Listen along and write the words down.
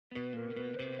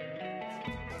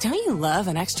Don't you love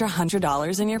an extra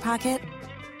 $100 in your pocket?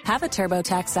 Have a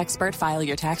TurboTax expert file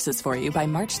your taxes for you by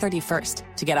March 31st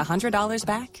to get $100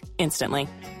 back instantly.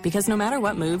 Because no matter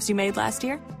what moves you made last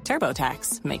year,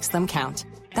 TurboTax makes them count.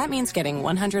 That means getting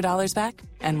 $100 back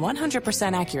and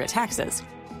 100% accurate taxes,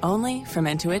 only from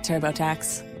Intuit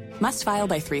TurboTax. Must file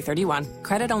by 3/31.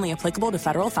 Credit only applicable to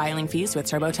federal filing fees with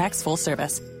TurboTax full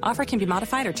service. Offer can be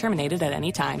modified or terminated at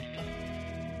any time.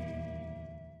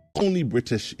 Only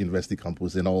British university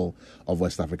campus in all of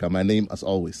West Africa. My name, as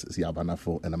always, is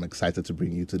Yabanafo, and I'm excited to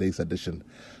bring you today's edition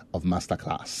of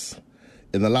Masterclass.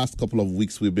 In the last couple of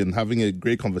weeks, we've been having a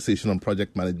great conversation on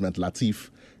project management.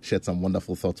 Latif shared some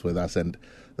wonderful thoughts with us, and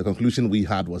the conclusion we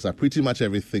had was that pretty much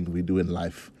everything we do in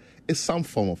life is some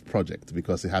form of project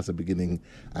because it has a beginning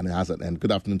and it has an end.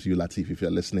 Good afternoon to you, Latif, if you're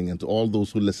listening, and to all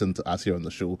those who listen to us here on the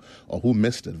show or who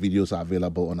missed it. Videos are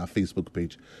available on our Facebook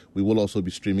page. We will also be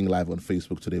streaming live on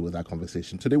Facebook today with our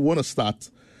conversation. Today, we want to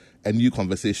start a new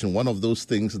conversation, one of those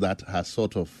things that has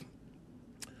sort of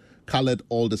colored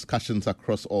all discussions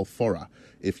across all fora,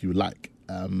 if you like.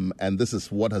 And this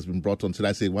is what has been brought on, should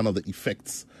I say, one of the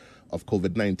effects of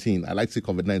COVID-19. I like to say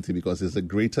COVID-19 because it's the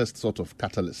greatest sort of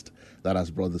catalyst that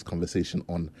has brought this conversation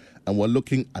on. And we're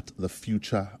looking at the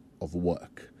future of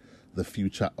work. The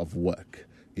future of work.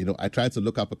 You know, I tried to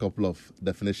look up a couple of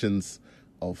definitions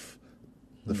of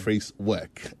the phrase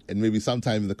work, and maybe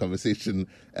sometime in the conversation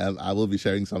I will be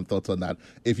sharing some thoughts on that.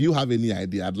 If you have any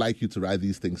idea, I'd like you to write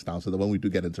these things down so that when we do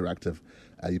get interactive,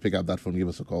 you pick up that phone, give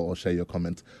us a call, or share your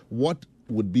comment. What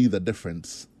would be the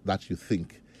difference that you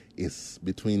think is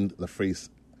between the phrase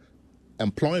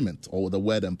employment or the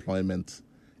word employment,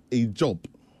 a job,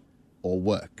 or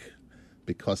work?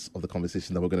 Because of the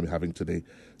conversation that we're going to be having today.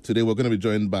 Today, we're going to be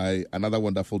joined by another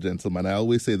wonderful gentleman. I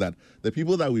always say that the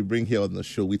people that we bring here on the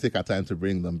show, we take our time to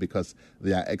bring them because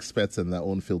they are experts in their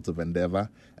own field of endeavor,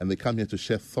 and they come here to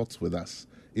share thoughts with us,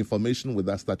 information with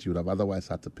us that you would have otherwise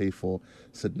had to pay for,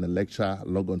 sit in a lecture,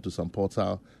 log on to some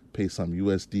portal, pay some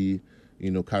USD,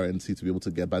 currency to be able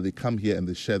to get. But they come here and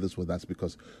they share this with us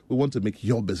because we want to make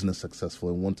your business successful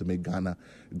and want to make Ghana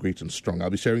great and strong.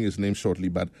 I'll be sharing his name shortly,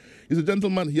 but he's a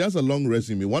gentleman. He has a long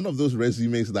resume. One of those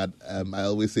resumes that I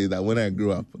always say that when I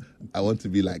grew up, I want to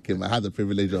be like him. I had the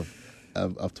privilege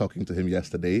of talking to him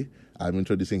yesterday. I'm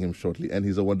introducing him shortly, and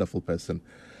he's a wonderful person.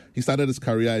 He started his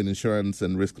career in insurance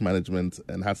and risk management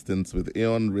and had stints with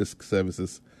Aon Risk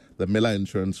Services, the Miller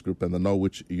Insurance Group, and the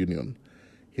Norwich Union.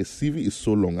 His CV is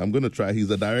so long. I'm going to try. He's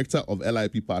the director of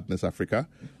LIP Partners Africa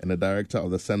and the director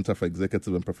of the Center for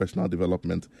Executive and Professional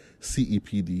Development,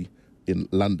 CEPD, in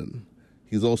London.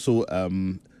 He's also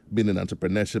been in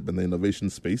entrepreneurship and the innovation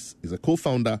space. He's a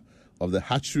co-founder of the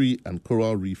Hatchery and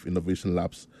Coral Reef Innovation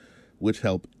Labs, which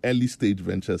help early stage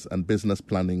ventures and business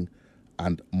planning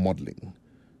and modeling.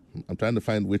 I'm trying to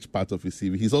find which part of his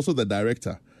CV. He's also the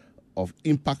director of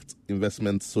Impact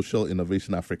Investment Social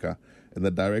Innovation Africa and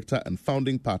the director and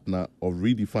founding partner of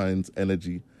Redefines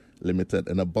Energy Limited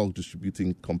and a bulk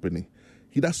distributing company.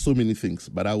 He does so many things,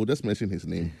 but I will just mention his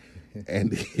name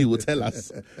and he will tell us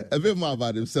a bit more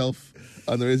about himself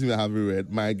on the resume I have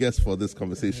read. My guest for this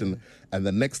conversation and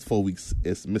the next 4 weeks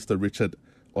is Mr. Richard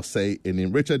Osei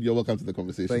Enim. Richard, you're welcome to the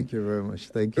conversation. Thank you very much.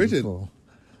 Thank you, Richard, for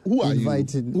who are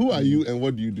inviting you? Who are you and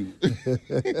what do you do?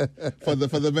 for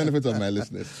the benefit of my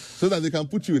listeners, so that they can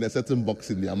put you in a certain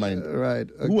box in their mind. Right.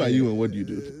 Okay. Who are you and what do you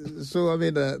do? So, I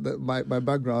mean, my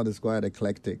background is quite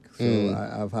eclectic. So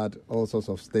I've had all sorts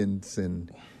of stints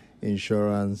in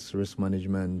insurance, risk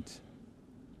management.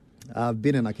 I've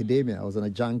been in academia. I was an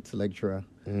adjunct lecturer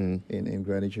in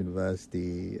Greenwich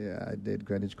University. I did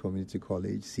Greenwich Community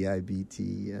College,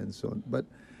 CIBT, and so on. But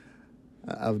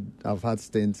I've had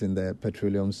stints in the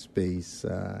petroleum space,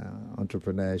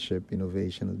 entrepreneurship,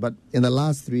 innovation. But in the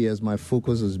last 3 years, my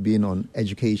focus has been on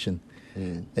education,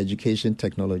 education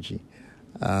technology.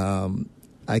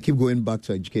 I keep going back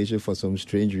to education for some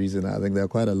strange reason. I think there are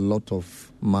quite a lot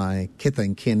of my kith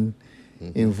and kin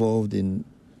involved in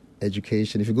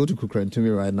education. If you go to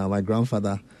Kukrantumi right now, my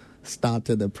grandfather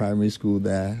started the primary school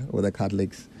there with the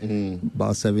Catholics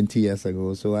about 70 years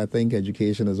ago. So I think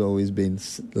education has always been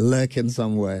lurking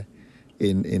somewhere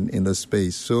in the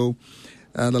space. So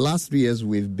the last 3 years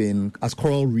we've been, as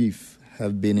Coral Reef,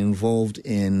 have been involved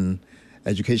in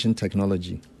education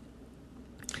technology.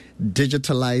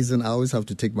 Digitalizing, I always have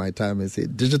to take my time and say,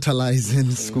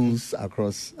 digitalizing schools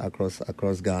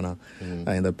across Ghana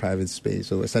in the private space.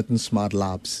 So certain smart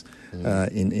labs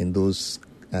in those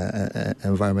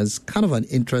environments. Kind of an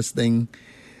interesting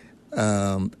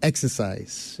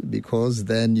exercise because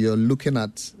then you're looking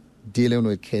at dealing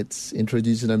with kids,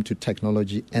 introducing them to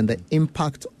technology, and the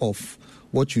impact of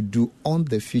what you do on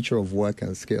the future of work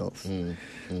and skills.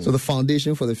 So the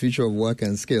foundation for the future of work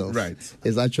and skills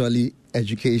is actually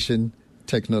education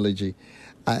technology.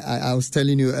 I was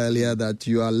telling you earlier that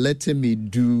you are letting me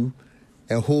do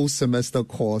a whole semester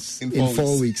course in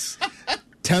 4 weeks.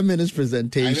 10 minutes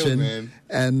presentation. I know,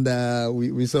 and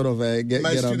we sort of get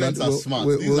my students are smart.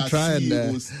 These are try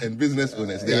CEOs and business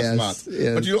owners. They are smart.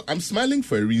 Yes. But I'm smiling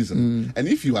for a reason. And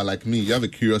if you are like me, you have a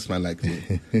curious mind like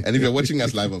me. And if you're watching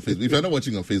us live on Facebook, if you're not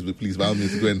watching on Facebook, please by all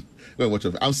means go and watch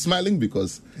it. I'm smiling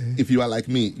because if you are like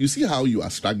me, you see how you are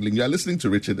struggling. You are listening to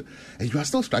Richard and you are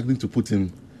still struggling to put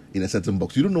him in a certain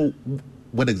box. You don't know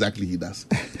what exactly he does.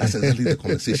 That's exactly the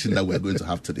conversation that we're going to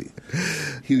have today.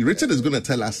 Richard is going to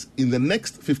tell us in the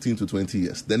next 15 to 20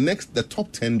 years, the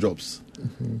top 10 jobs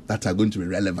that are going to be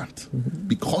relevant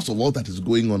because of all that is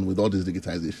going on with all this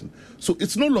digitization. So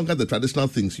it's no longer the traditional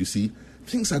things you see.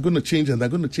 Things are going to change, and they're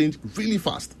going to change really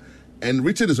fast. And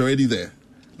Richard is already there.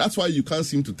 That's why you can't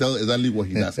seem to tell exactly what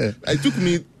he does. It took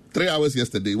me 3 hours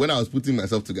yesterday when I was putting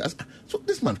myself together. So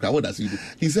this man, what does he do?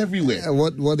 He's everywhere.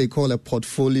 What they call a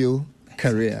portfolio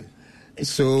career.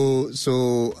 So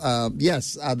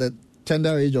yes, at the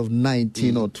tender age of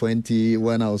 19 or 20,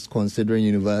 when I was considering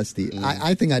university,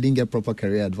 I think I didn't get proper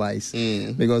career advice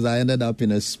because I ended up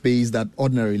in a space that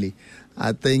ordinarily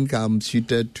I think I'm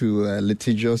suited to a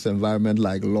litigious environment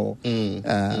like law.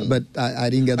 But I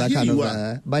didn't get that kind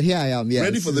of... but here I am, yes.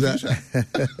 Ready for the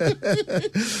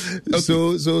future.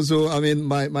 So I mean,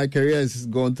 my career has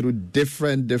gone through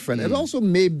different... And also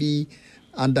maybe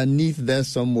underneath there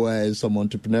somewhere some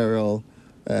entrepreneurial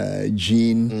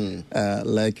gene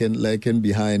lurking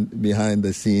behind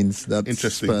the scenes that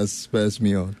spurs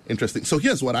me on. Interesting. So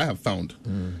here's what I have found.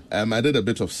 I did a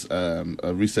bit of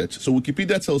research. So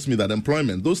Wikipedia tells me that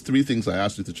employment, those 3 things I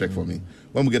asked you to check for me.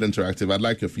 When we get interactive, I'd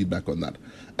like your feedback on that.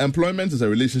 Employment is a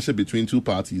relationship between 2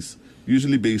 parties,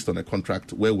 usually based on a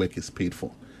contract where work is paid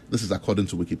for. This is according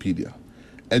to Wikipedia.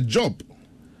 A job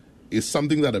is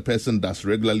something that a person does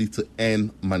regularly to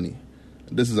earn money.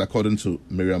 This is according to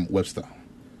Merriam-Webster.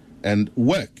 And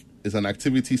work is an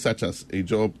activity such as a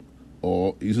job,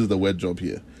 or uses the word job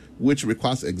here, which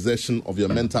requires exertion of your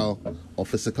mental or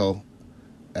physical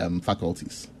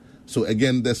faculties. So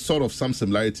again, there's sort of some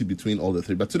similarity between all the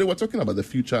 3. But today we're talking about the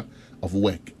future of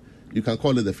work. You can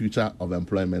call it the future of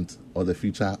employment or the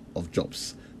future of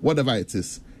jobs. Whatever it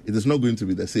is not going to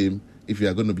be the same if you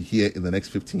are going to be here in the next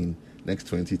 15, next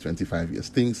 20, 25 years.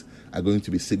 Things are going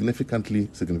to be significantly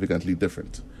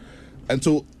different. And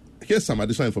so here's some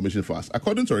additional information for us.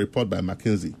 According to a report by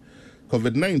McKinsey,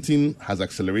 COVID-19 has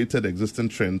accelerated existing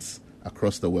trends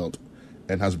across the world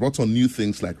and has brought on new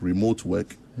things like remote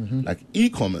work, like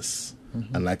e-commerce,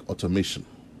 and like automation.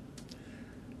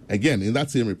 Again, in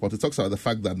that same report, it talks about the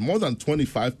fact that more than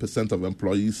 25% of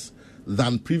employees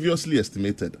than previously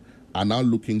estimated are now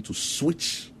looking to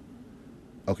switch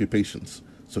occupations.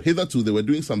 So hitherto, they were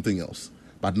doing something else.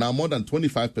 But now more than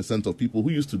 25% of people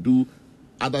who used to do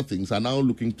other things are now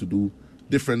looking to do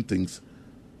different things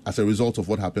as a result of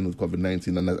what happened with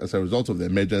COVID-19 and as a result of the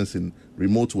emergence in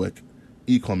remote work,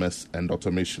 e-commerce, and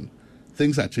automation.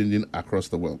 Things are changing across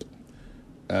the world.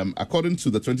 According to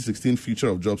the 2016 Future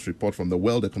of Jobs report from the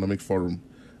World Economic Forum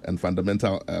and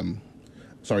fundamental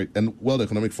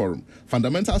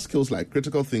skills like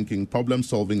critical thinking, problem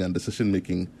solving, and decision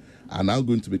making are now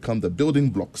going to become the building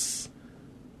blocks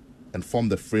and form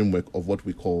the framework of what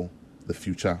we call the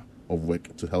future of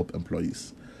work to help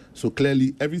employees. So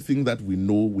clearly, everything that we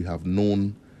know, we have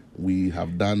known, we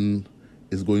have done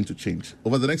is going to change.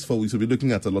 Over the next 4 weeks, we'll be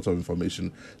looking at a lot of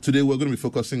information. Today, we're going to be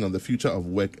focusing on the future of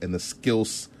work and the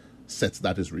skills set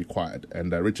that is required.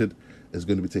 And Richard is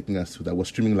going to be taking us through that. We're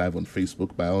streaming live on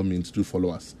Facebook. By all means, do follow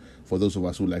us for those of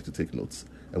us who like to take notes.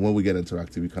 And when we get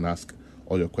interactive, you can ask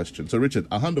all your questions. So, Richard,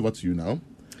 I'll hand over to you now.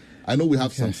 I know we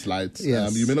have some slides.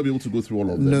 Yes. You may not be able to go through all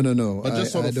of them. No. But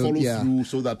just follow through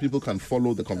so that people can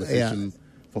follow the conversation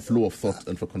for flow of thought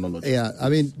and for chronology. Yeah, I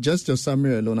mean, just your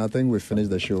summary alone, I think we've finished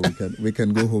the show. We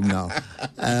can go home now.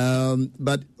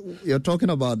 But you're talking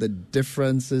about the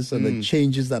differences and the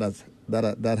changes that have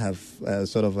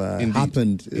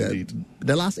happened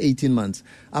the last 18 months.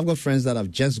 I've got friends that have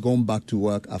just gone back to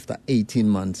work after 18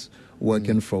 months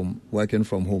working from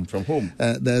home. From home.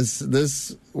 There's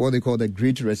this what they call the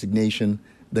Great Resignation,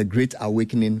 the Great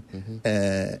Awakening,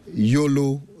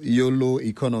 YOLO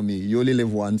economy, you only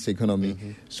live once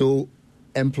economy. So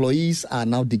employees are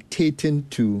now dictating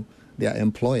to their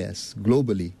employers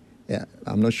globally. Yeah,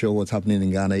 I'm not sure what's happening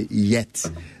in Ghana yet,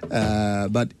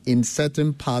 but in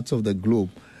certain parts of the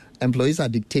globe, employees are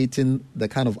dictating the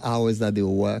kind of hours that they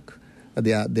will work,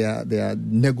 they are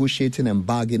negotiating and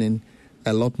bargaining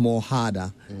a lot more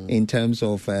harder in terms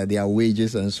of their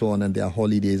wages and so on, and their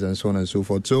holidays and so on and so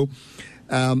forth. So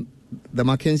the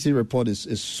McKinsey report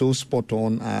is so spot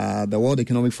on. The World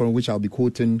Economic Forum, which I'll be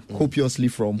quoting copiously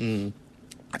from,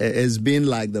 has been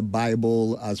like the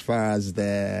Bible as far as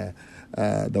the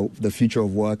future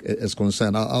of work is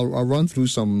concerned. I'll run through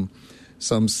some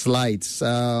slides.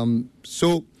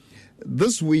 So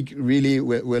this week, really,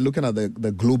 we're looking at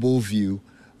the global view.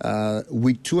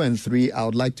 Week 2 and 3, I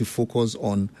would like to focus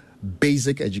on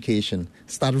basic education,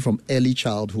 starting from early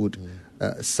childhood,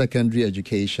 secondary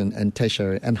education, and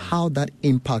tertiary, and how that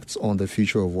impacts on the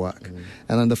future of work.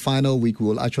 And then the final week, we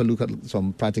will actually look at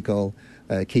some practical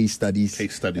case studies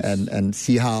and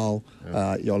see how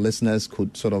your listeners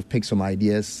could sort of pick some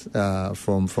ideas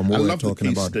from what we're talking about. I love the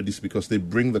case studies because they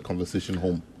bring the conversation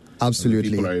home. Absolutely.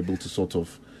 And people are able to sort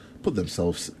of put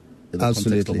themselves in the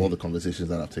context of all the conversations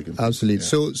that have taken place. Absolutely.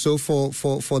 Yeah. So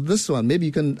for this one, maybe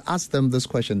you can ask them this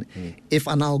question. If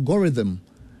an algorithm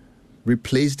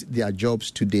replaced their jobs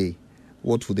today,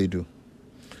 what would they do?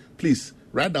 Please,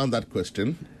 write down that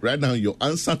question. Write down your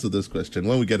answer to this question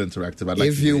when we get interactive.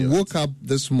 If you woke up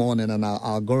this morning and our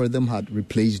algorithm had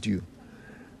replaced you,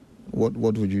 what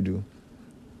would you do?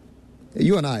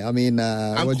 You and I mean...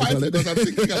 I'm quiet because I'm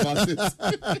thinking about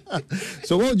it.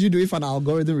 So what would you do if an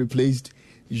algorithm replaced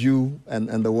you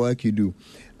and the work you do?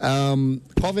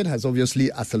 COVID has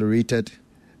obviously accelerated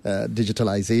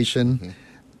digitalization,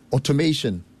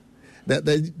 automation.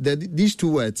 These two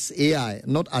words, AI,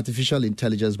 not artificial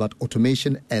intelligence, but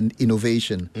automation and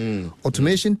innovation.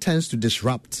 Automation tends to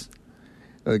disrupt,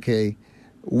 okay,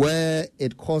 where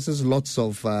it causes lots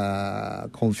of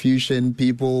confusion.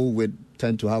 People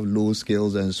tend to have low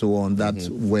skills and so on that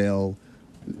will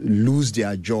lose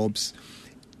their jobs.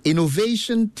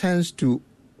 Innovation tends to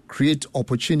create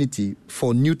opportunity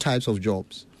for new types of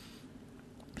jobs.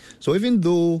 So even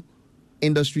though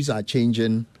industries are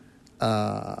changing,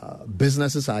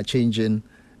 businesses are changing,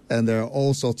 and there are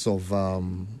all sorts of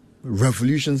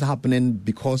revolutions happening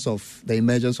because of the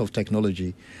emergence of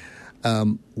technology.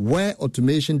 Where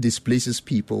automation displaces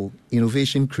people,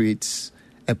 innovation creates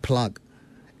a plug.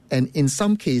 And in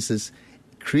some cases,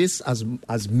 creates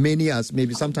as many as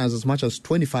maybe sometimes as much as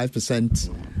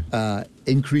 25%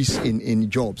 increase in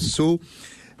jobs. So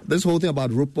this whole thing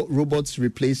about robots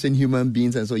replacing human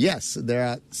beings, and so yes, there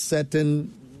are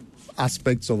certain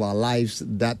aspects of our lives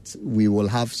that we will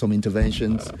have some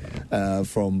interventions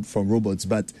from robots.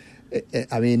 But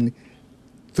I mean,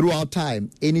 throughout time,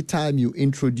 anytime you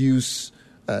introduce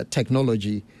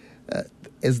technology,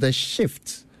 is the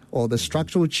shift or the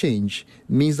structural change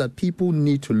means that people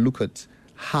need to look at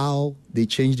how they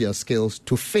change their skills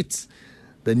to fit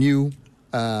the new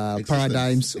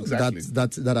paradigms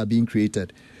that are being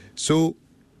created. So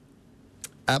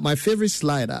my favorite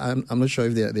slide, I'm not sure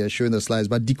if they're showing the slides,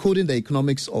 but decoding the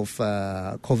economics of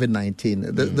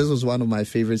COVID-19. This was one of my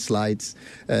favorite slides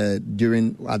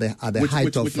during at the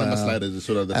height of. Which number slide is it?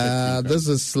 Sort of the this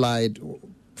is slide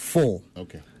 4.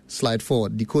 Okay. Slide 4,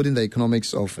 decoding the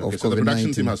economics of COVID-19. So the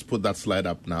production team has put that slide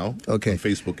up now. Okay. On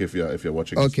Facebook if you're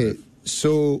watching. Okay.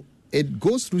 So it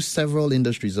goes through several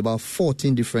industries, about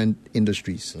 14 different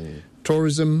industries: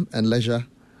 tourism and leisure,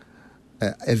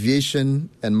 aviation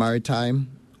and maritime,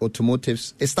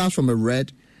 automotives. It starts from a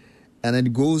red, and then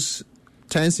it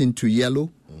turns into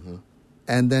yellow,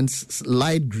 and then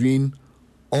light green,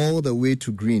 all the way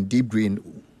to green, deep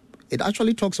green. It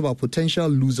actually talks about potential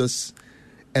losers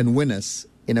and winners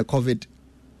in a COVID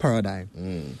paradigm.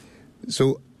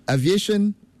 So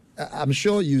aviation, I'm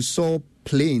sure you saw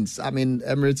planes. I mean,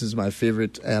 Emirates is my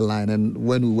favorite airline, and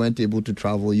when we weren't able to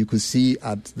travel, you could see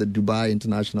at the Dubai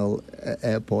International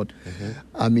Airport,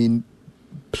 I mean,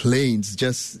 planes,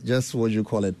 just what you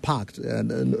call it, parked, and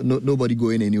nobody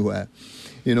going anywhere.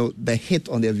 You know, the hit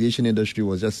on the aviation industry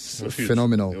was just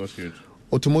phenomenal. It was huge.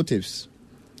 Automotives,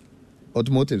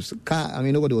 car, I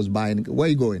mean, nobody was buying. Where are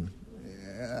you going?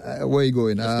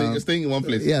 You're staying in one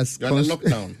place. Yes. You're in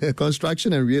lockdown.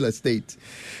 Construction and real estate.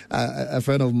 A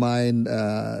friend of mine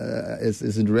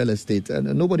is in real estate,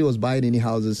 and nobody was buying any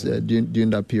houses during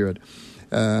that period.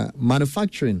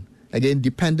 Manufacturing, again,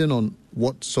 depending on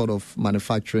what sort of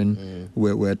manufacturing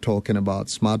we're talking about.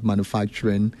 Smart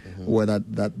manufacturing, where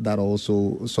that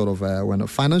also sort of went.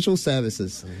 Financial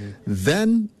services.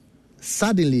 Then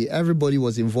suddenly everybody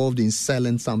was involved in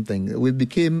selling something. We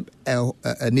became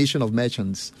a nation of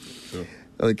merchants. Sure.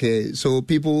 Okay, so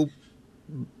people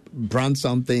brand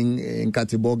something in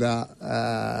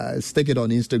Katiboga, stick it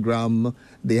on Instagram.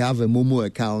 They have a Momo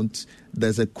account.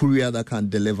 There's a courier that can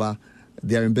deliver.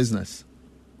 They're in business.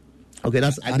 Okay,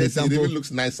 that's And an it example. even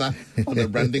looks nicer on the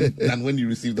branding than when you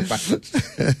receive the package.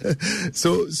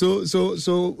 So,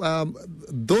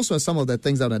 those were some of the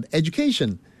things that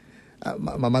education.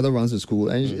 My mother runs a school,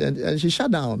 and she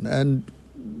shut down, and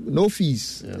no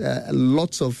fees,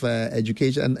 lots of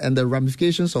education, and the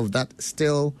ramifications of that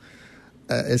still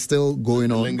is still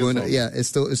going on. It's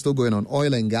still going on.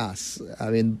 Oil and gas. I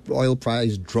mean, oil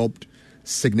price dropped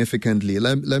significantly.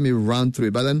 Let me run through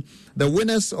it. But then the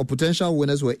winners or potential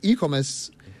winners were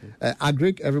e-commerce,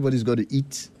 agric. Everybody's got to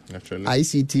eat. Actually.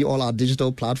 ICT, all our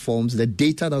digital platforms, the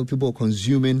data that people are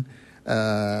consuming.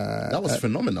 That was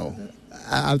phenomenal.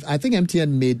 I think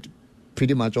MTN made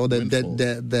pretty much all the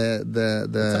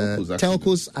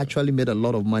telcos actually made a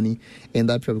lot of money in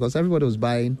that period because everybody was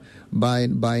buying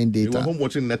data. You were home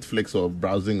watching Netflix or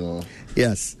browsing or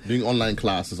doing online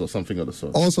classes or something of the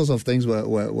sort. All sorts of things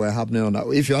were happening on that.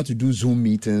 If you had to do Zoom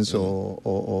meetings or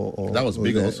that was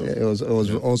big also. It was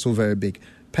also very big.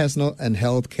 Personal and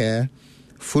health care,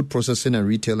 food processing and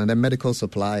retail, and then medical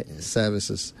supply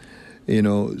services.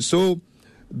 So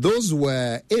those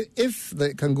were, if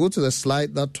they can go to the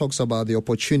slide that talks about the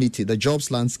opportunity, the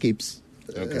jobs landscapes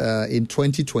in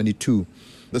 2022.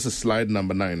 This is slide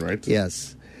number 9, right?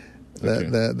 Yes.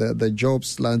 The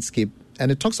jobs landscape.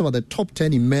 And it talks about the top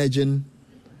 10 emerging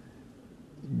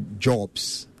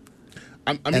jobs.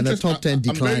 I'm the top 10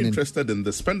 declining. I'm very interested in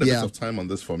this. Spend a bit of time on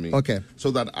this for me. Okay. So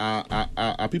that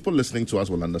our people listening to us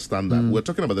will understand that we're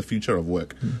talking about the future of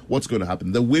work. What's going to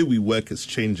happen? The way we work is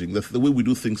changing. The way we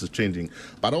do things is changing.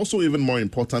 But also even more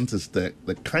important is the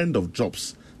kind of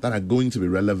jobs that are going to be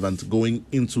relevant going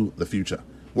into the future.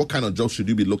 What kind of jobs should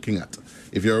you be looking at?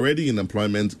 If you're already in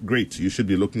employment, great, you should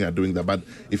be looking at doing that. But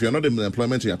if you're not in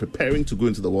employment, you're preparing to go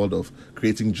into the world of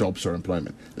creating jobs or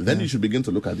employment, then you should begin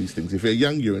to look at these things. If you're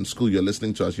young, you're in school, you're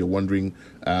listening to us, you're wondering,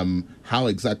 how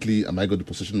exactly am I going to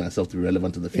position myself to be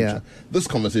relevant in the future? Yeah. This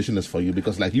conversation is for you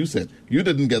because, like you said, you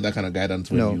didn't get that kind of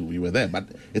guidance when you were there. But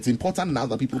it's important now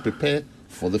that people prepare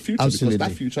for the future because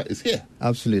that future is here.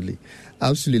 Absolutely.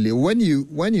 When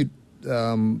you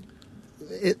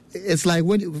it's like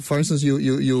when, for instance,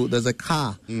 you there's a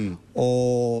car,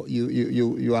 or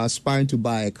you are aspiring to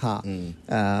buy a car,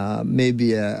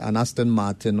 maybe an Aston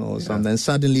Martin or something.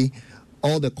 Suddenly,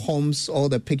 all the comms, all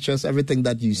the pictures, everything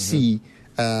that you see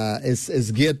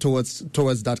is geared towards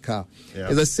that car. Yeah.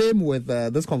 It's the same with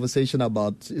this conversation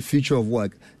about future of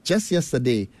work. Just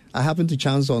yesterday, I happened to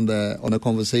chance on a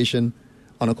conversation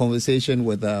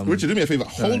with Richard, do me a favor.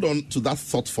 Hold on to that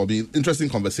thought for me. Interesting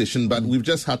conversation, but we've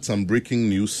just had some breaking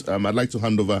news. I'd like to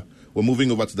hand over. We're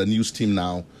moving over to the news team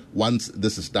now. Once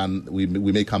this is done, we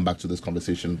may come back to this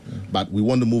conversation, but we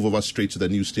want to move over straight to the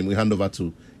news team. We hand over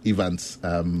to Evans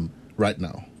right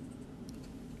now.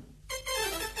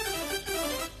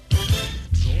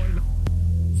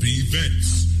 The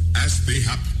events as they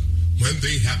happen, when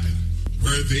they happen,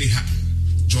 where they happen.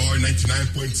 Joy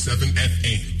 99.7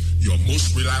 FM. Your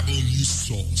most reliable news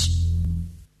source.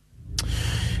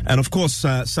 And of course,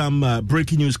 some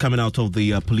breaking news coming out of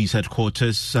the police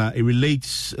headquarters. It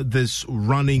relates this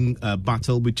running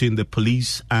battle between the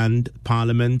police and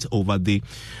Parliament over the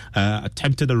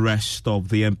attempted arrest of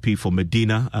the MP for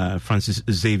Medina, Francis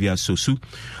Xavier Sosu.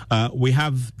 We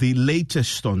have the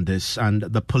latest on this, and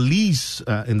the police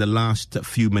in the last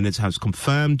few minutes has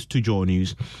confirmed to Joy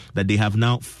News that they have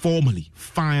now formally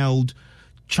filed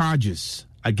charges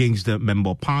against the Member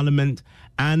of Parliament,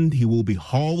 and he will be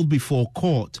hauled before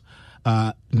court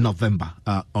on November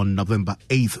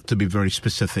 8th, to be very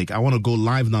specific. I want to go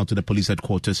live now to the police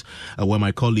headquarters where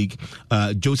my colleague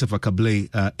Joseph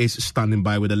Akable is standing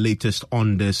by with the latest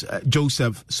on this.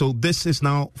 Joseph, so this is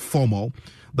now formal.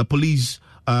 The police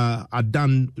are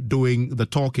done doing the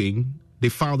talking. They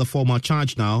filed a formal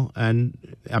charge now, and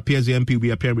it appears the MP will be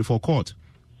appearing before court.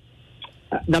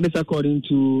 That is according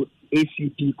to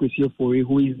ACP Kwesi Ofori,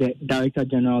 who is the Director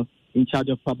General in charge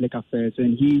of public affairs,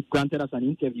 and he granted us an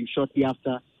interview shortly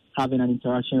after having an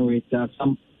interaction with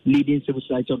some leading civil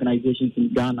society organizations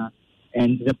in Ghana.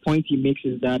 And the point he makes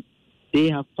is that they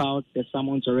have filed the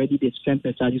summons already, they've sent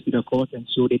the charges to the court, and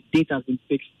so the date has been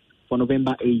fixed for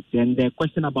November 8th. And the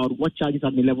question about what charges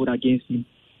have been leveled against him,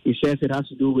 he says it has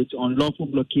to do with unlawful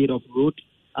blockade of road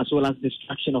as well as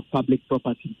destruction of public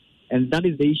property. And that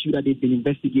is the issue that they've been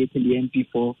investigating the MP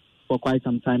for quite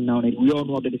some time now. And we all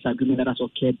know of the disagreement that has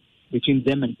occurred between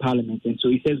them and Parliament. And so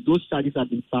he says those charges have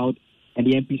been filed and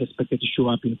the MP is expected to show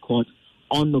up in court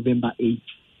on November 8th.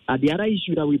 The other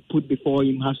issue that we put before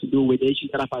him has to do with the issues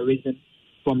that have arisen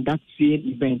from that same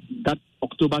event, that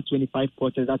October 25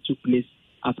 protest that took place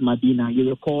at Medina. You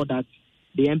recall that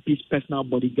the MP's personal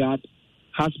bodyguard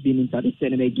has been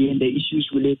interdicted, and again, the issues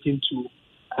relating to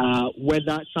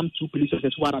whether some two police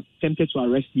officers who had attempted to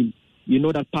arrest him, you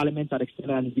know that Parliament had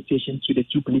extended an invitation to the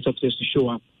two police officers to show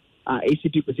up.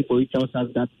 ACP Kwesi Fori tells us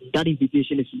that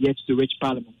invitation is yet to reach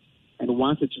Parliament. And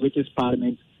once it reaches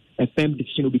Parliament, a firm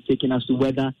decision will be taken as to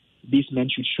whether these men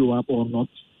should show up or not.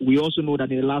 We also know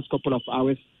that in the last couple of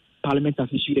hours, Parliament has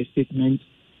issued a statement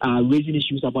raising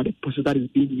issues about the process that is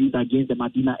being used against the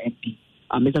Medina MP.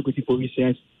 Mr. Kwesi Fori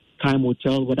says time will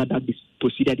tell whether that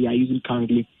procedure they are using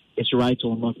currently is right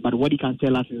or not. But what he can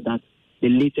tell us is that the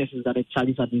latest is that the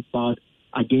charges have been filed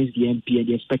against the MP and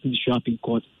they're expecting to show up in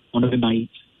court on November 8th.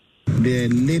 The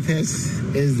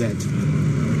latest is that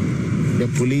the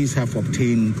police have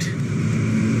obtained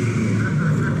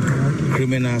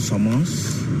criminal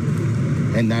summons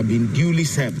and have been duly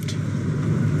served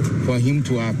for him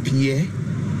to appear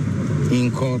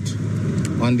in court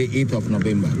on the 8th of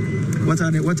November. What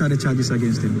are the charges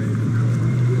against him?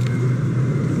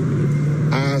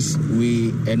 As we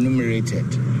enumerated,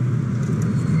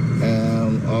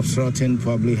 obstructing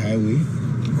public highway,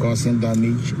 causing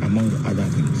damage, among other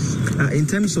things. In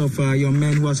terms of your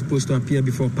men who are supposed to appear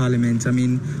before Parliament, I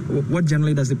mean, what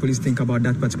generally does the police think about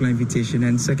that particular invitation?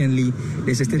 And secondly,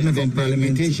 there's a statement from Parliament. The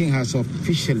invitation has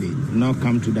officially not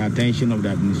come to the attention of the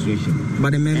administration.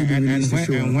 But the men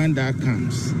when that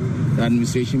comes, the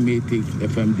administration may take a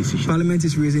firm decision. Parliament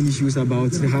is raising issues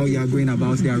about how you are going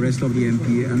about the arrest of the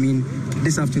MP. I mean,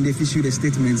 this afternoon they've issued a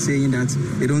statement saying that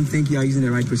they don't think you are using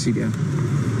the right procedure.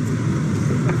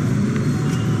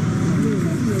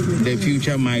 The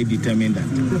future might determine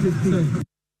that.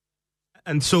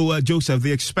 And so, Joseph,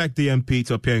 they expect the MP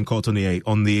to appear in court on the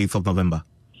 8th of November.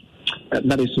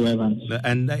 That is so, Evans.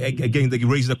 And again, they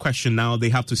raise the question now. They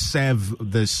have to serve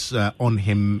this on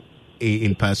him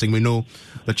in person. We know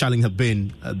the challenge has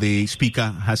been, the Speaker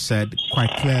has said quite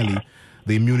clearly,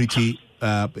 the immunity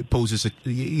poses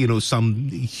some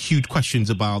huge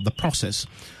questions about the process.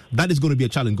 That is going to be a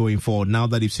challenge going forward now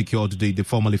that they've secured they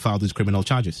formally filed these criminal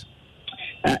charges.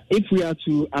 If we are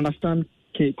to understand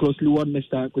closely what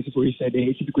Mr. Kwesi Fori said,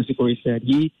 ACP Kwesi Fori said,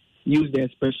 he used the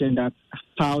expression that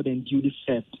filed and duly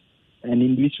served. And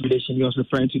in this relation, he was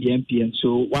referring to the MP. And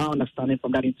so our understanding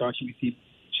from that interaction with him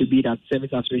should be that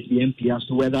service has raised the MP as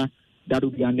to whether that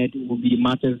will be honored will be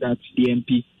matters that the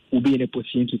MP will be in a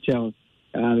position to tell.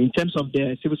 In terms of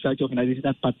the civil society organizations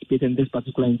that participated in this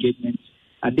particular engagement,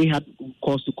 they had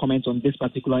cause to comment on this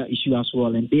particular issue as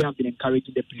well. And they have been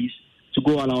encouraging the police to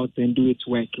go all out and do its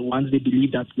work once they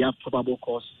believe that they have probable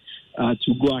cause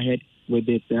to go ahead with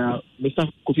it. Mr.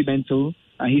 Kofi Bentil,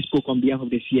 he spoke on behalf of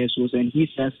the CSOs, and he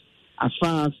says, as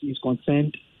far as he's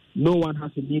concerned, no one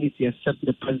has immunity except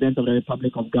the President of the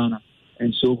Republic of Ghana.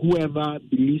 And so whoever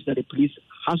believes that the police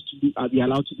has to be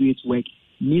allowed to do its work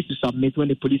needs to submit when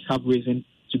the police have reason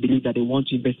to believe that they want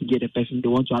to investigate the person, they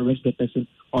want to arrest the person,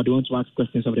 or they want to ask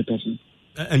questions of the person.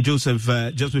 And Joseph,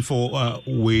 just before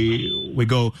we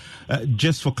go,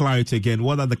 just for clarity again,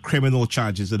 what are the criminal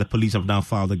charges that the police have now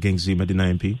filed against the Medina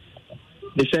MP?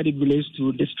 They said it relates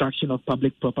to destruction of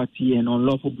public property and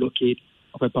unlawful blockade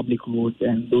of a public road,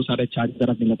 and those are the charges that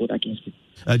have been leveled against it.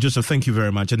 Joseph, thank you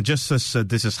very much. And just as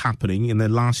this is happening, in the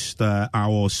last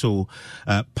hour or so,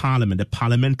 Parliament, the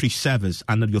Parliamentary Service,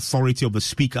 under the authority of the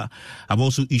Speaker, have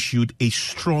also issued a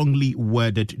strongly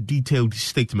worded, detailed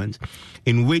statement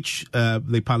in which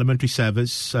the Parliamentary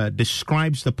Service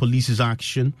describes the police's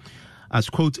action as,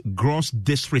 quote, gross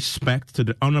disrespect to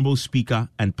the Honourable Speaker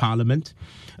and Parliament.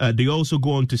 They also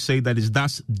go on to say that it's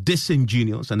thus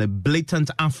disingenuous and a blatant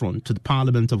affront to the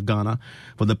Parliament of Ghana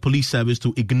for the police service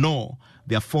to ignore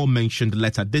the aforementioned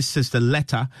letter. This is the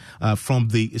letter from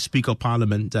the Speaker of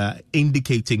Parliament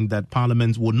indicating that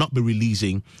Parliament will not be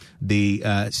releasing the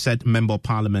said Member of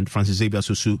Parliament, Francis Xavier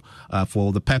Susu,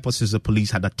 for the purposes the police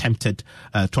had attempted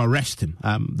to arrest him.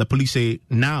 The police say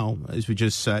now, as we're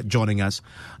just joining us,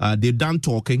 they've done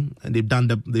talking, and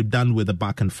they've done with the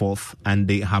back and forth, and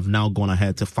they have now gone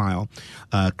ahead to file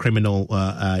criminal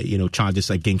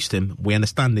charges against him. The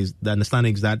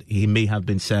understanding is that he may have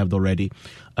been served already.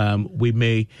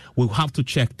 We'll have to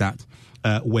check that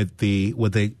with the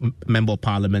Member of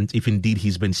Parliament if indeed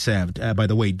he's been served. By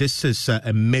the way, this is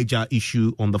a major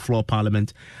issue on the floor of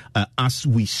Parliament as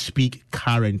we speak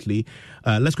currently.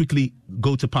 Let's quickly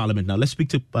go to Parliament now. Let's speak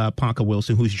to Parker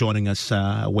Wilson, who's joining us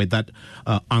with that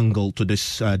angle to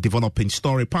this developing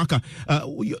story. Parker,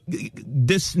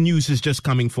 this news is just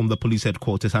coming from the police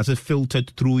headquarters. Has it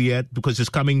filtered through yet? Because it's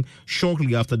coming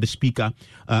shortly after the Speaker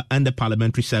and the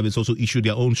Parliamentary Service also issued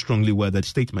their own strongly worded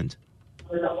statement.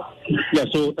 Yeah,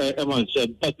 so Evans,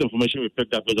 that's the information we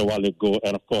picked up a while ago,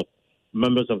 and of course,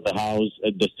 members of the House,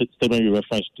 the statement you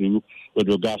referenced to with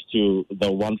regards to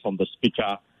the one from the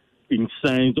Speaker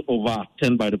incensed over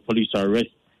attempt by the police to arrest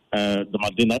the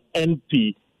Medina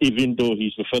MP, even though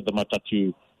he's referred the matter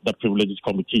to the Privileges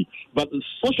Committee. But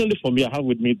fortunately for me, I have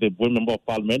with me the board member of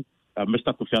Parliament,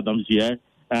 Mr. Kofi Adams here,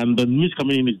 and the news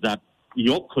coming in is that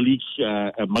your colleague,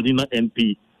 Medina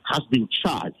MP, has been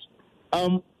charged.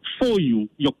 For you,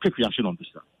 your quick reaction on this,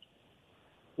 sir?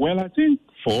 Well, I think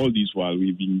for all this while,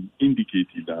 we've been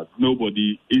indicating that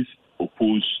nobody is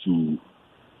opposed to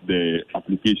the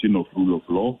application of rule of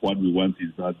law. What we want is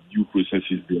that due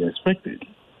processes be respected.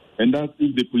 And that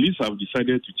if the police have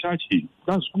decided to charge him,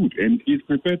 that's good. And he's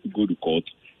prepared to go to court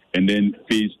and then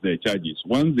face the charges.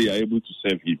 Once they are able to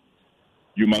serve him,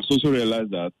 you must also realize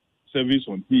that service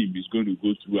on him is going to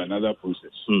go through another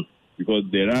process. Because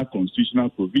there are constitutional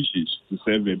provisions to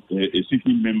serve a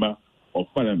sitting member of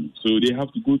Parliament. So they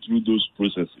have to go through those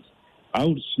processes. I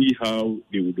would see how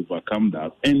they would overcome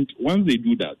that. And once they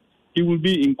do that, he will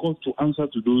be in court to answer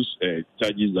to those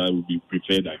charges that will be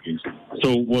preferred against him.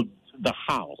 So would the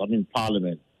House,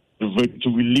 Parliament, to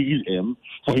release him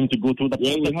for him to go through the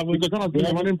process? Because there has been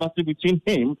a running battle between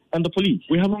him and the police.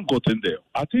 We haven't gotten there.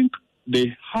 I think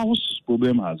the House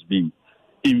problem has been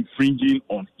infringing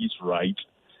on his rights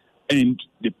and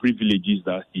the privileges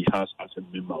that he has as a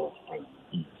member of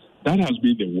Parliament. That has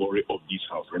been the worry of this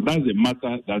House. And that's the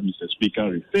matter that Mr. Speaker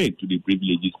referred to the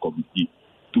Privileges Committee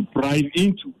to pry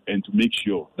into and to make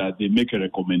sure that they make a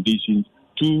recommendation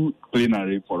to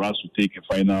plenary for us to take a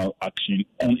final action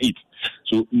on it.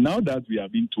 So now that we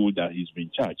have been told that he's been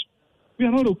charged, we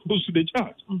are not opposed to the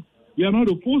charge. We are not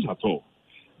opposed at all.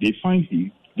 They find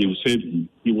him, they will serve him,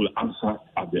 he will answer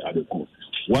at the court.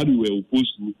 What we were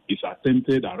opposed to is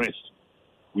attempted arrest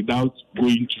without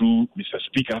going through Mr.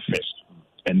 Speaker first.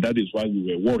 And that is what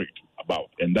we were worried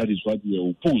about. And that is what we were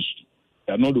opposed to.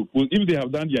 They are not opposed. If they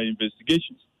have done their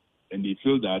investigations and they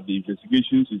feel that the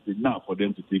investigations is enough for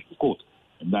them to take to court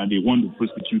and that they want to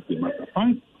prosecute the matter,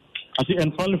 fine. I see,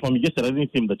 and finally, from yesterday, I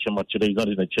didn't see him in the chamber today. He's not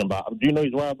in the chamber. Do you know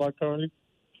his whereabouts currently?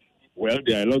 Well,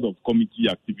 there are a lot of committee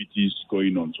activities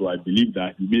going on, so I believe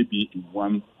that he may be in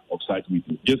one of such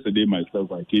meetings. Yesterday,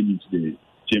 myself, I came into the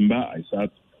chamber. I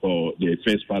sat for the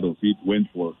first part of it, went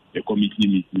for the committee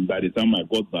meeting. By the time I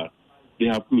got back, they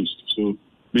have closed. So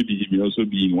maybe he may also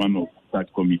be in one of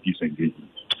such committees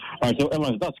engagement. All right, so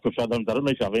Emma, that's Kofi Adams. I don't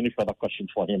know if you have any further questions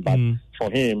for him, but for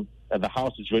him, the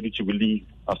House is ready to release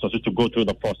us to go through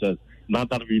the process now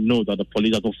that we know that the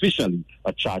police have officially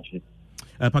charged him.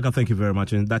 Paka, thank you very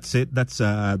much. And that's it. That's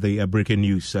the breaking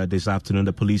news this afternoon.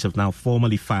 The police have now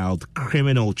formally filed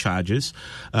criminal charges,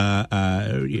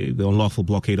 the unlawful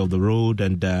blockade of the road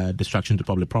and destruction to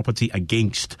public property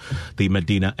against the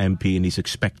Medina MP, and is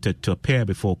expected to appear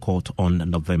before court on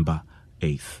November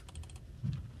 8th.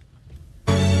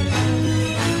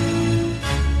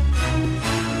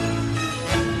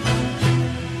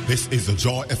 This is the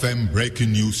Joy FM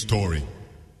breaking news story.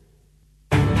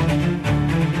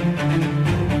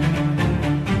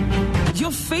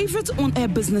 Your favorite on-air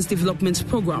business development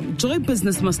program, Joy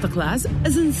Business Masterclass,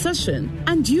 is in session,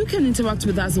 and you can interact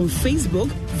with us on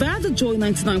Facebook via the Joy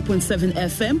 99.7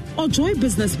 FM or Joy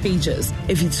Business pages.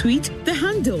 If you tweet, the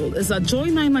handle is at Joy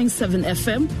 997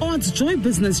 FM or at Joy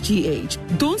Business GH.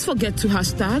 Don't forget to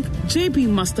hashtag JB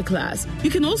Masterclass.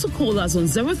 You can also call us on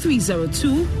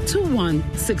 0302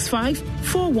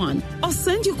 216541 or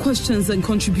send your questions and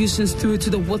contributions through to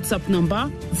the WhatsApp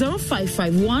number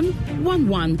 0551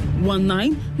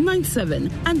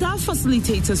 111997, and our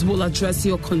facilitators will address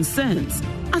your concerns.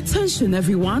 Attention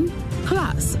everyone,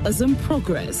 class is in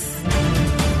progress.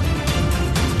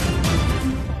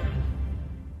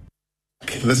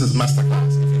 This is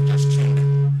Masterclass.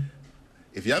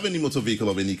 If you have any motor vehicle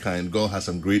of any kind, GOIL has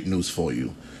some great news for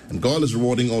you. And GOIL is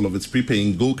rewarding all of its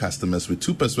prepaying GO customers with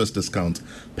 2 pesos discount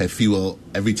per fuel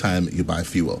every time you buy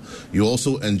fuel. You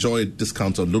also enjoy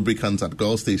discounts on lubricants at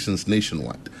GOIL stations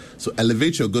nationwide. So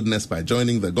elevate your goodness by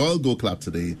joining the GOIL Go Club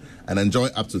today and enjoy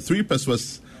up to 3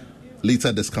 pesos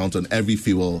litre discount on every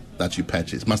fuel that you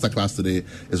purchase. Masterclass today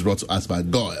is brought to us by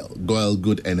GOIL. GOIL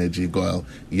Good Energy, GOIL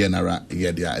Yenara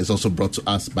Yedia. It's also brought to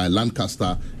us by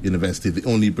Lancaster University, the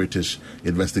only British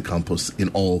university campus in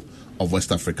all of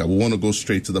West Africa. We want to go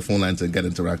straight to the phone lines and get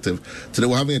interactive. Today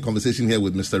we're having a conversation here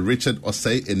with Mr. Richard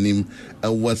Osei Enim,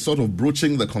 and we're sort of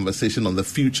broaching the conversation on the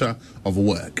future of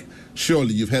work.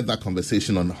 Surely you've heard that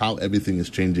conversation on how everything is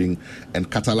changing and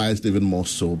catalyzed even more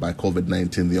so by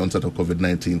COVID-19, the onset of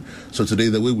COVID-19. So today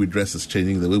the way we dress is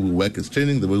changing, the way we work is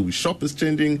changing, the way we shop is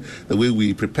changing, the way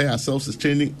we prepare ourselves is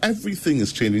changing. Everything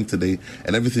is changing today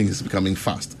and everything is becoming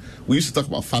fast. We used to talk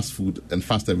about fast food and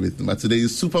fast everything, but today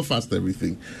is super fast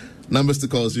everything. Numbers to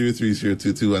call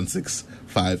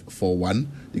 0302216541.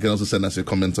 You can also send us your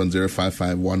comments on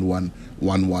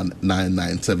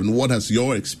 05511119997. What has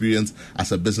your experience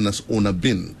as a business owner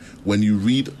been when you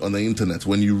read on the internet,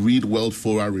 when you read World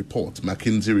Fora reports,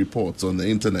 McKinsey reports on the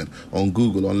internet, on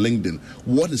Google, on LinkedIn?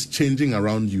 What is changing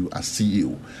around you as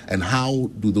CEO, and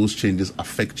how do those changes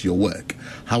affect your work?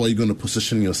 How are you going to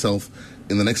position yourself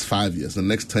in the next 5 years, the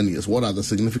next 10 years? What are the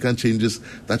significant changes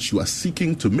that you are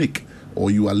seeking to make or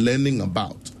you are learning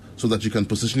about, so that you can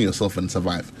position yourself and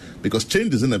survive? Because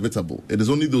change is inevitable. It is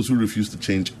only those who refuse to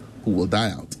change who will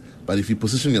die out. But if you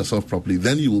position yourself properly,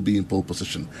 then you will be in pole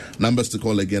position. Numbers to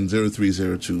call again,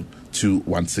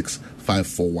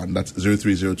 0302216541. That's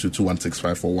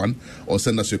 0302216541. Or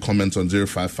send us your comments on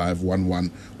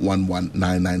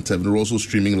 05511119997. We're also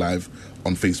streaming live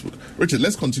on Facebook. Richard,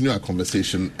 let's continue our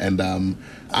conversation. And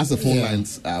as the phone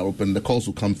lines are open, the calls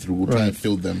will come through. We'll try and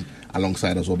fill them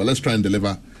alongside as well. But let's try and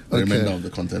deliver the remainder of the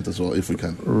content as well, if we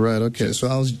can. Right, okay. Cheers. So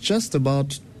I was just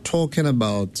about talking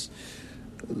about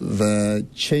the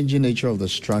changing nature of the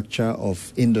structure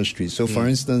of industry. So, for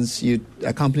instance, a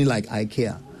company like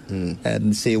IKEA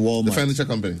and say Walmart, the furniture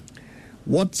company,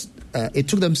 it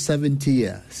took them 70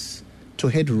 years to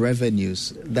hit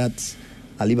revenues that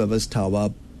Alibaba's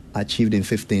Taobao achieved in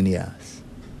 15 years.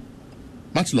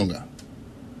 Much longer.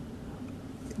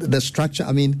 The structure,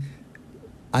 I mean,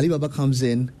 Alibaba comes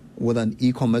in with an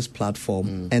e-commerce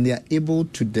platform and they are able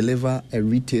to deliver a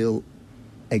retail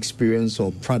experience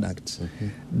or product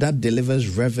that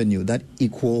delivers revenue that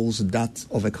equals that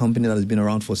of a company that has been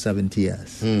around for 70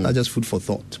 years. That's just food for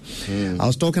thought. I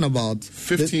was talking about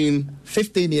 15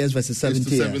 years versus 70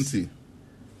 years.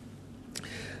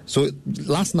 So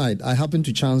last night, I happened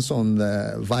to chance on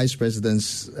the Vice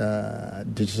President's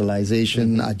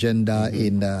digitalization agenda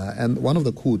and one of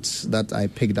the quotes that I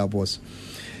picked up was,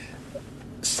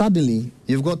 suddenly,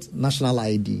 you've got national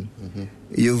ID,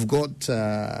 you've got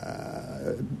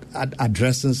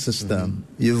addressing system,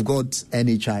 you've got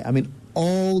NHI. I mean,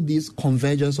 all these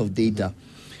convergence of data.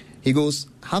 He goes,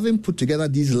 having put together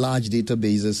these large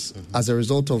databases as a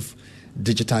result of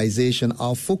digitization,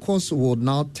 our focus would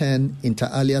now turn inter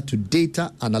alia to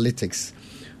data analytics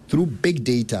through big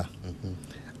data,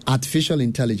 artificial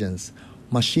intelligence,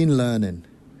 machine learning,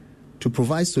 to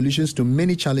provide solutions to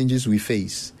many challenges we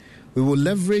face. We will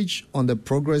leverage on the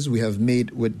progress we have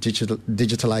made with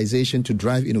digitalization to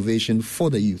drive innovation for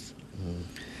the youth.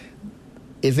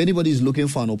 If anybody is looking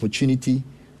for an opportunity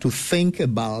to think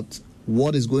about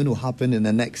what is going to happen in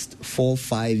the next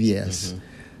 4-5 years,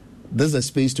 this is a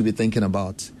space to be thinking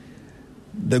about.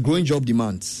 The growing job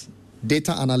demands,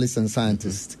 data analysts and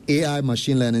scientists, AI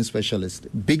machine learning specialists,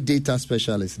 big data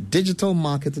specialists, digital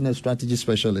marketing and strategy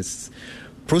specialists,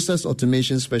 process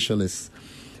automation specialists,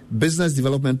 business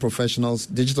development professionals,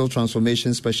 digital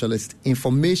transformation specialists,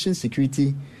 information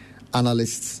security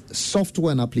analysts,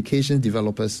 software and application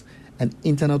developers, and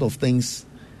Internet of Things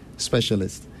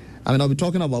specialists. I mean, I'll be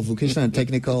talking about vocational and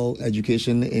technical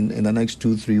education in the next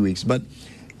 2-3 weeks. But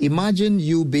imagine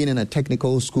you being in a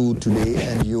technical school today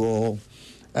and you're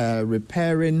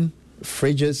repairing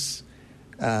fridges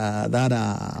that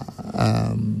are,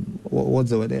 what's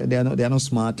the word? They are not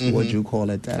smart. What do you call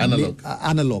it?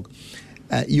 Analog.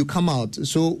 You come out.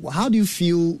 So how do you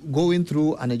feel going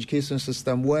through an education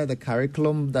system where the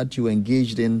curriculum that you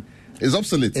engaged in is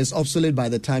obsolete? Is obsolete by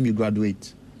the time you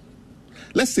graduate.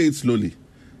 Let's say it slowly.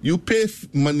 You pay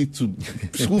money to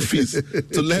school fees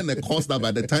to learn a course that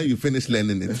by the time you finish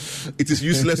learning it, it is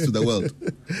useless to the world.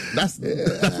 That's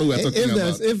what we're talking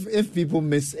about. If people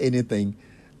miss anything,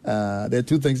 there are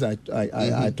two things I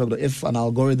talked about. If an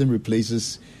algorithm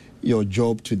replaces your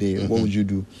job today, what would you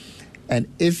do? And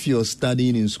if you're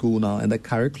studying in school now and the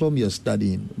curriculum you're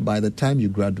studying, by the time you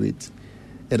graduate,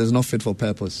 it is not fit for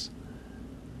purpose,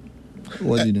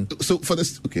 what do you do? So for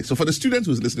the student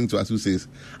who's listening to us who says,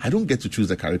 I don't get to choose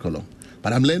the curriculum,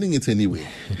 but I'm learning it anyway.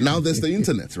 Now there's the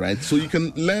internet, right? So you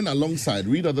can learn alongside,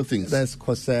 read other things. There's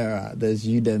Coursera, there's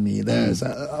Udemy, there's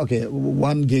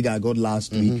one gig I got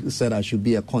last week said I should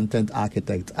be a content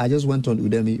architect. I just went on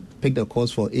Udemy, picked a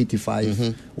course for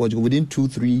 85. Within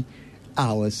 2-3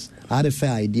 hours, I had a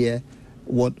fair idea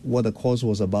what the course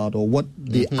was about or what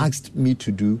they asked me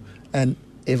to do. And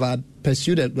if I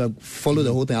pursued it, followed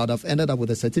the whole thing, I would have ended up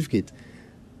with a certificate.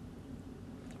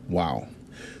 Wow.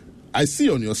 I see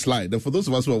on your slide, and for those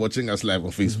of us who are watching us live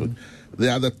on Facebook, they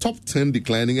are the top 10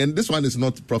 declining, and this one is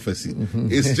not prophecy.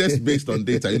 It's just based on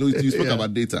data. You spoke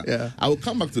about data. Yeah. I will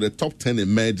come back to the top 10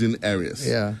 emerging areas.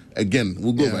 Yeah. Again,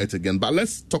 we'll go over it again. But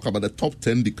let's talk about the top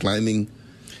 10 declining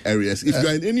areas. If you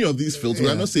are in any of these fields, we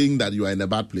are not saying that you are in a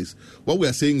bad place. What we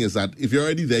are saying is that if you're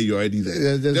already there, you're already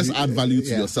there. Just add value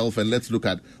to yourself and let's look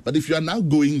at. But if you are now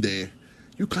going there,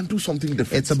 you can do something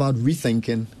different. It's about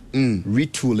rethinking,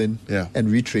 retooling, and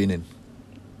retraining.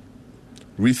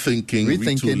 Retooling,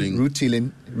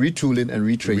 and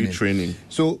retraining.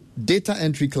 So, data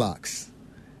entry clerks,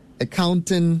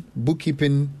 accounting,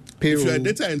 bookkeeping, payroll. If you're a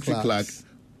data entry clerk,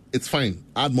 it's fine.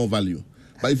 Add more value.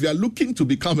 But if you are looking to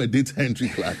become a data entry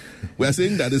clerk, we are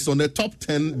saying that it's on the top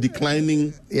 10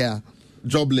 declining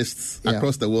job lists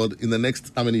across the world in the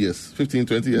next, how many years? 15,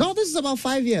 20 years? No, this is about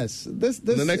 5 years. In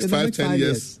the next 5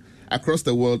 years, across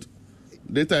the world,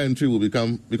 data entry will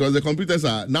become, because the computers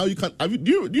are, now you can, I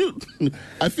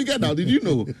figured out, did you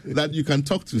know that you can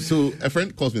talk to, so a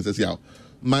friend calls me and says,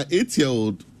 my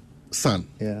 8-year-old son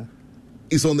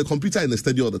is on the computer in the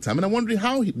study all the time, and I'm wondering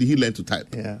how did he learn to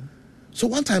type? So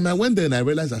one time I went there and I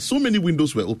realized that so many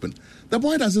windows were open. The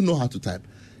boy doesn't know how to type.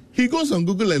 He goes on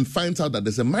Google and finds out that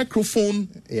there's a microphone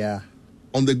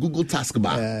on the Google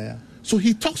taskbar. So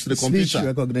he talks to the computer. Speech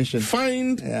recognition.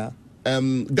 Find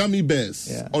gummy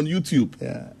bears on YouTube.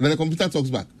 Then the computer talks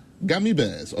back. Gummy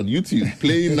bears on YouTube,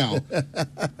 playing now.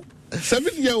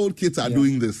 7-year-old kids are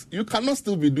doing this. You cannot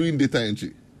still be doing data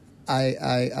entry.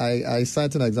 I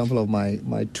cite an example of my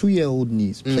 2-year-old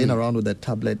niece playing around with the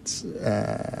tablets,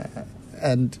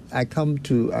 and I come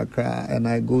to Accra and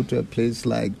I go to a place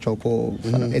like Choco.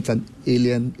 It's an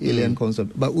alien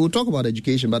concept. But we'll talk about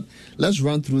education, but let's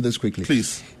run through this quickly.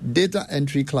 Please. Data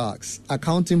entry clerks,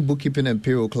 accounting, bookkeeping, and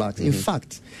payroll clerks. In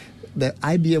fact, the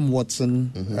IBM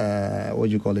Watson,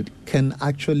 can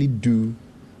actually do,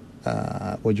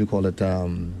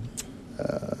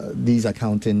 these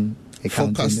accounting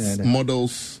forecast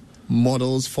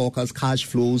models, forecast, cash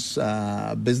flows,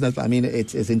 business. I mean,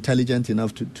 it's intelligent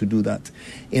enough to do that.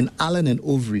 In Allen and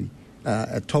Overy,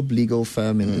 a top legal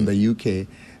firm in the UK,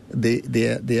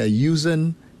 they are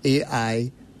using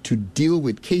AI to deal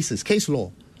with case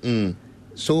law.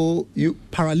 So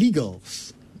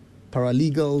paralegals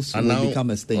will now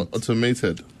become extinct.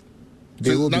 Automated.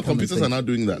 So now computers are now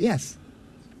doing that. Yes.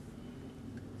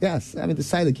 I mean,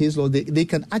 beside the case law, they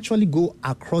can actually go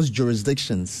across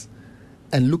jurisdictions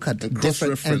and look at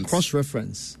different and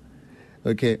cross-reference.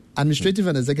 Okay, administrative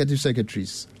and executive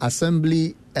secretaries,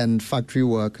 assembly and factory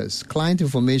workers, client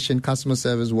information, customer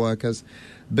service workers,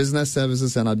 business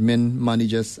services and admin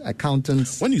managers,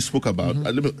 accountants. When you spoke about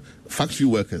factory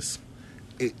workers,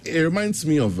 it reminds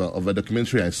me of a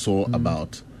documentary I saw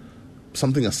about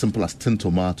something as simple as tin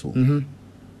tomato.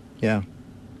 Yeah.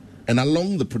 And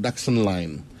along the production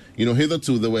line,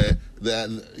 hitherto there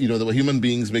were human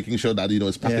beings making sure that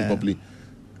it's packaged properly.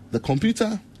 The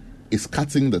computer is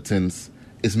cutting the tins,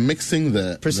 is mixing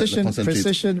the precision, is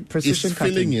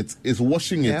filling it, is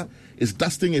washing it, is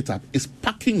dusting it up, is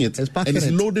packing it, and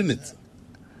is loading it.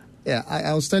 Yeah,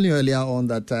 I was telling you earlier on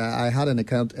that I had an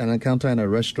encounter in a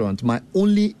restaurant. My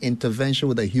only intervention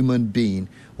with a human being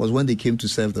was when they came to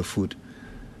serve the food.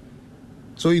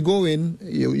 So you go in,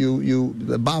 you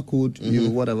the barcode,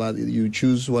 you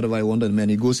choose whatever you want on the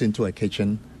menu. It goes into a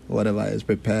kitchen, whatever is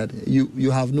prepared.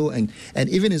 You have no, and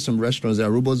even in some restaurants, there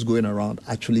are robots going around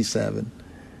actually serving.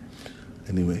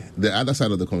 Anyway, the other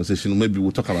side of the conversation, maybe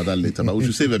we'll talk about that later, but we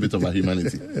should save a bit of our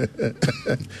humanity.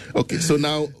 Okay, so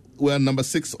now we're number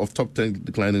 6 of top 10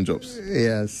 declining jobs.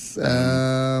 Yes.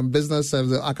 Business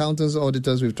services, accountants,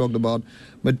 auditors, we've talked about.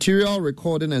 Material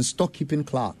recording and stock-keeping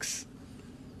clerks.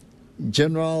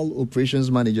 General operations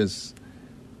managers.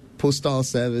 Postal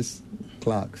service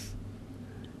clerks.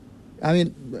 I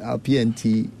mean, our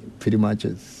PNT pretty much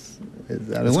is.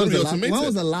 When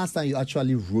was the last time you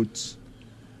actually wrote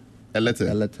a letter?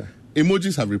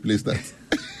 Emojis have replaced that.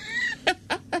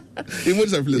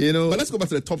 Emojis have replaced. But let's go back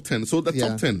to the top 10. So the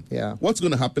top 10. Yeah. What's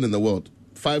going to happen in the world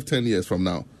 5-10 years from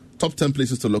now? Top 10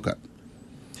 places to look at.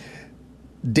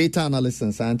 Data analysts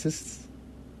and scientists.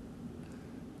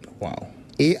 Wow.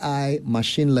 AI,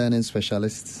 machine learning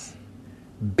specialists.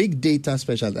 Big data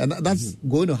specialists. And that's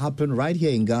going to happen right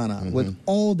here in Ghana with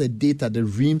all the data, the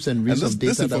reams and reams of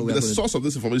data that we have. The source of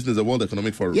this information is the World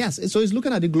Economic Forum. Yes, so it's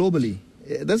looking at it globally.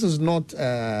 This is not,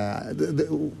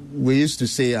 we used to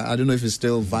say, I don't know if it's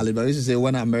still valid, but we used to say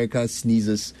when America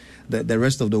sneezes, the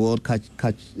rest of the world we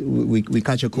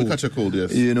catch a cold. We catch a cold,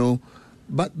 yes.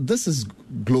 But this is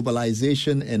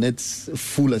globalization in its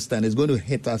fullest, and it's going to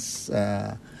hit us.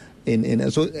 So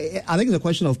I think it's a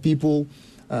question of people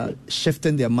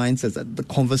shifting their mindsets. The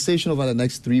conversation over the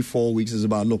next 3-4 weeks is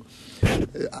about, look,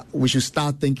 we should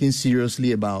start thinking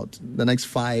seriously about the next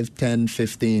 5, 10,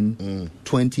 15,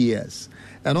 20 years.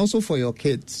 And also for your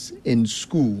kids in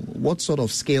school, what sort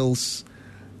of skills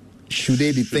should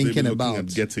they be thinking looking about? At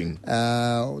getting?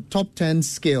 Top 10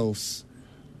 skills,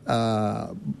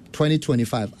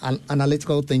 2025,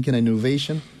 analytical thinking and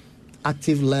innovation,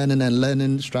 active learning and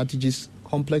learning strategies,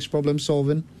 complex problem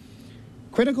solving,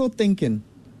 critical thinking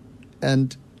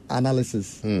and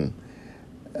analysis,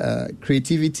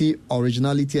 creativity,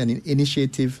 originality and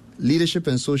initiative, leadership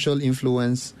and social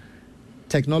influence,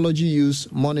 technology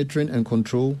use, monitoring and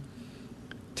control,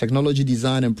 technology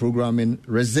design and programming,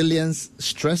 resilience,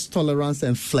 stress tolerance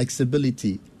and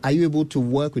flexibility. Are you able to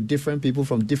work with different people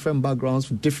from different backgrounds,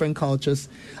 from different cultures?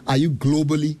 Are you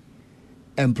globally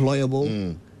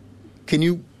employable? Can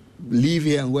you live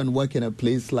here and go and work in a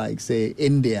place like, say,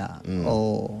 India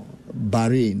or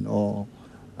Bahrain? Or,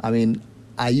 I mean,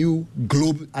 are you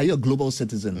a global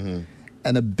citizen?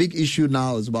 And a big issue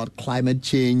now is about climate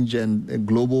change and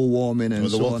global warming and the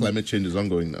so world on. Climate change is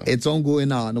ongoing now. It's ongoing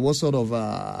now. And what sort of,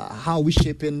 how are we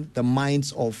shaping the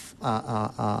minds of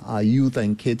our youth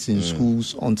and kids in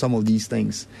schools on some of these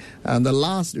things? And the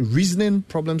last, reasoning,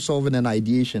 problem solving and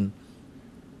ideation.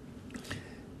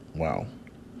 Wow.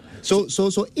 So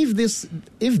if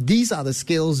these are the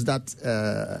skills that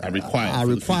are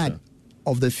required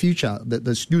of the future,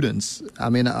 the students, I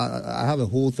mean, I have a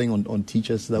whole thing on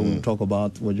teachers that we'll talk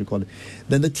about, what you call it.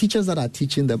 Then the teachers that are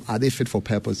teaching them, are they fit for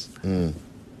purpose? It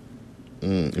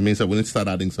means that we need to start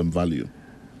adding some value.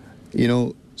 You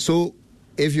know, so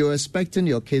if you're expecting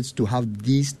your kids to have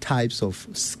these types of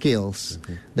skills,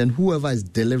 then whoever is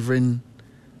delivering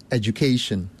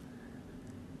education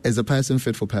is a person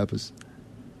fit for purpose.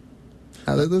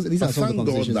 These are some of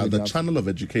the conversations that the channel of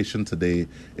education today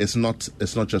is not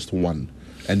just one.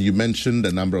 And you mentioned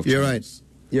a number of channels.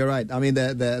 You're right. I mean,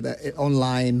 the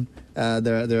online,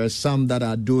 there are some that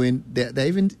are doing, there are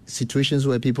even situations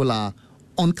where people are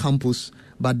on campus,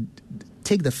 but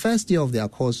take the first year of their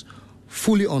course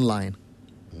fully online.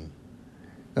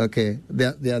 Okay,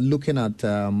 they are looking at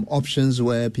options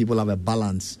where people have a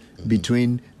balance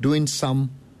between doing some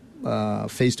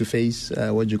face-to-face,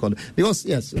 what do you call it? Because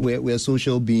yes, we're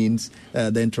social beings.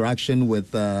 The interaction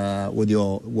with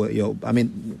your, I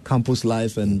mean, campus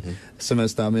life and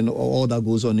semester. I mean, all that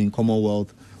goes on in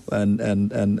Commonwealth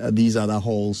and these other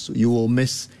halls, you will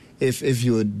miss if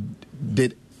you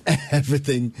did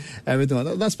everything.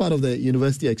 That's part of the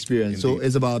university experience. Indeed. So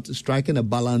it's about striking a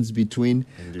balance between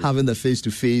having the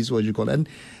face-to-face, what do you call it? And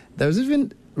there's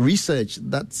even research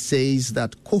that says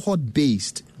that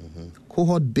cohort-based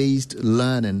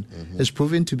learning is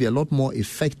proven to be a lot more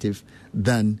effective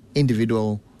than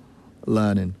individual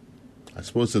learning. I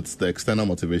suppose it's the external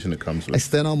motivation it comes with.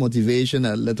 External motivation,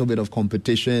 a little bit of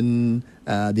competition,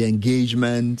 the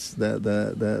engagement,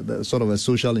 the sort of a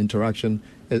social interaction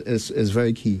is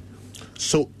very key.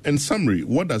 So, in summary,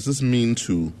 what does this mean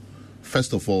to,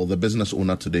 first of all, the business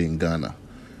owner today in Ghana?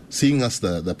 Seeing as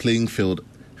the playing field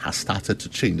has started to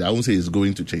change. I won't say it's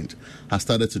going to change. Has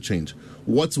started to change.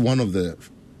 What's one of the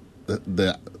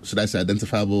should I say,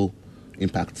 identifiable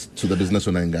impacts to the business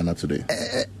owner in Ghana today?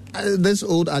 This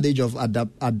old adage of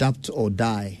adapt or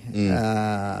die.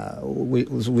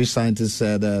 We scientists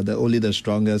said only the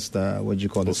strongest, what do you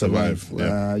call it, survive.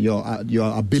 Yeah.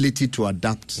 Your ability to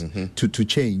adapt to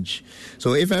change.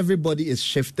 So if everybody is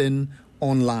shifting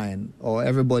online, or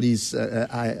everybody's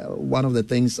one of the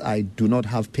things I do not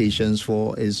have patience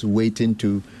for is waiting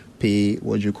to pay,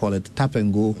 what do you call it, tap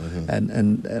and go.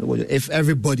 And if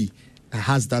everybody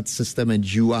has that system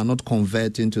and you are not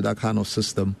converting to that kind of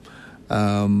system,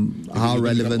 how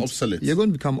relevant you're going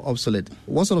to become obsolete.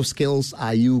 What sort of skills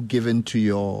are you giving to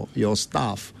your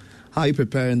staff? How are you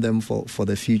preparing them for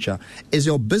the future? Is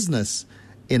your business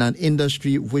in an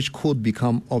industry which could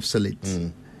become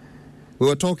obsolete? We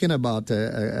were talking about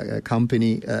a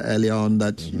company earlier on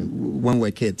that when we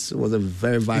were kids, it was a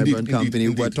very vibrant company.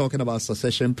 Indeed. We're talking about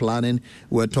succession planning.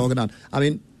 We're talking about, I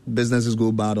mean, businesses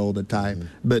go bad all the time,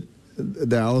 but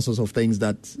there are all sorts of things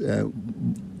that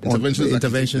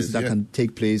interventions that can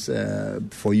take place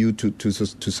for you to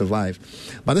survive.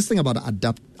 But this thing about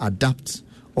adapt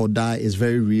or die is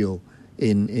very real. So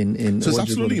it's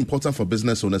absolutely important for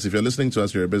business owners. If you're listening to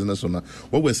us, you're a business owner.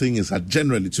 What we're saying is that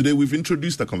generally today we've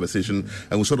introduced the conversation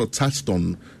and we sort of touched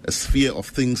on a sphere of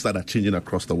things that are changing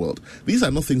across the world. These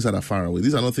are not things that are far away.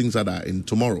 These are not things that are in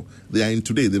tomorrow. They are in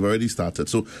today. They've already started.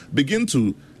 So begin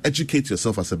to educate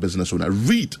yourself as a business owner.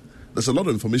 Read. There's a lot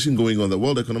of information going on. The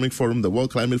World Economic Forum, the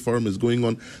World Climate Forum is going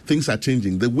on. Things are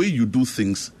changing. The way you do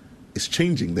things is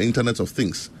changing. The Internet of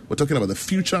Things. We're talking about the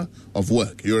future of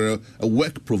work. You're a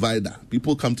work provider.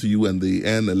 People come to you and they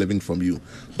earn a living from you.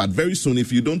 But very soon,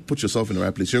 if you don't put yourself in the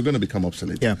right place, you're going to become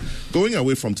obsolete. Yeah. Going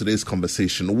away from today's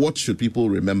conversation, what should people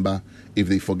remember if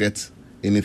they forget